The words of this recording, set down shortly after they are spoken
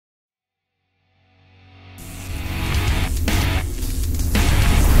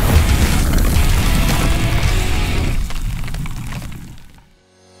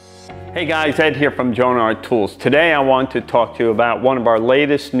Hey guys, Ed here from Jonard Tools. Today I want to talk to you about one of our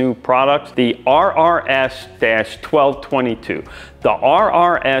latest new products, the RRS-1222. The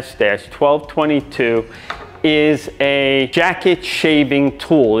RRS-1222 is a jacket shaving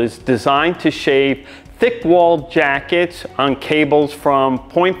tool. It's designed to shave thick-walled jackets on cables from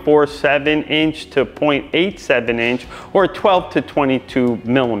 0.47 inch to 0.87 inch or 12 to 22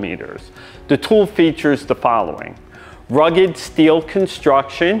 millimeters. The tool features the following: rugged steel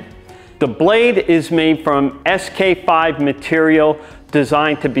construction. The blade is made from SK5 material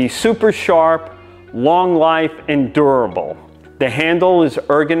designed to be super sharp, long life, and durable. The handle is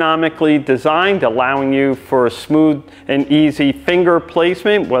ergonomically designed, allowing you for a smooth and easy finger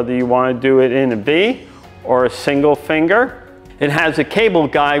placement, whether you want to do it in a V or a single finger. It has a cable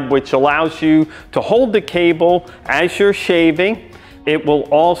guide which allows you to hold the cable as you're shaving. It will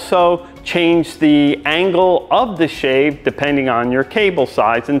also change the angle of the shave depending on your cable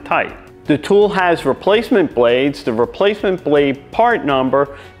size and type. The tool has replacement blades. The replacement blade part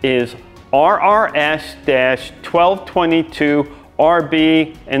number is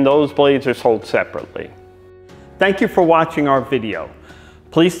RRS-1222RB, and those blades are sold separately. Thank you for watching our video.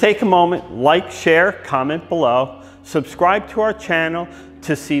 Please take a moment, like, share, comment below, subscribe to our channel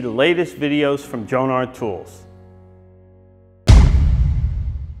to see the latest videos from Jonard Tools.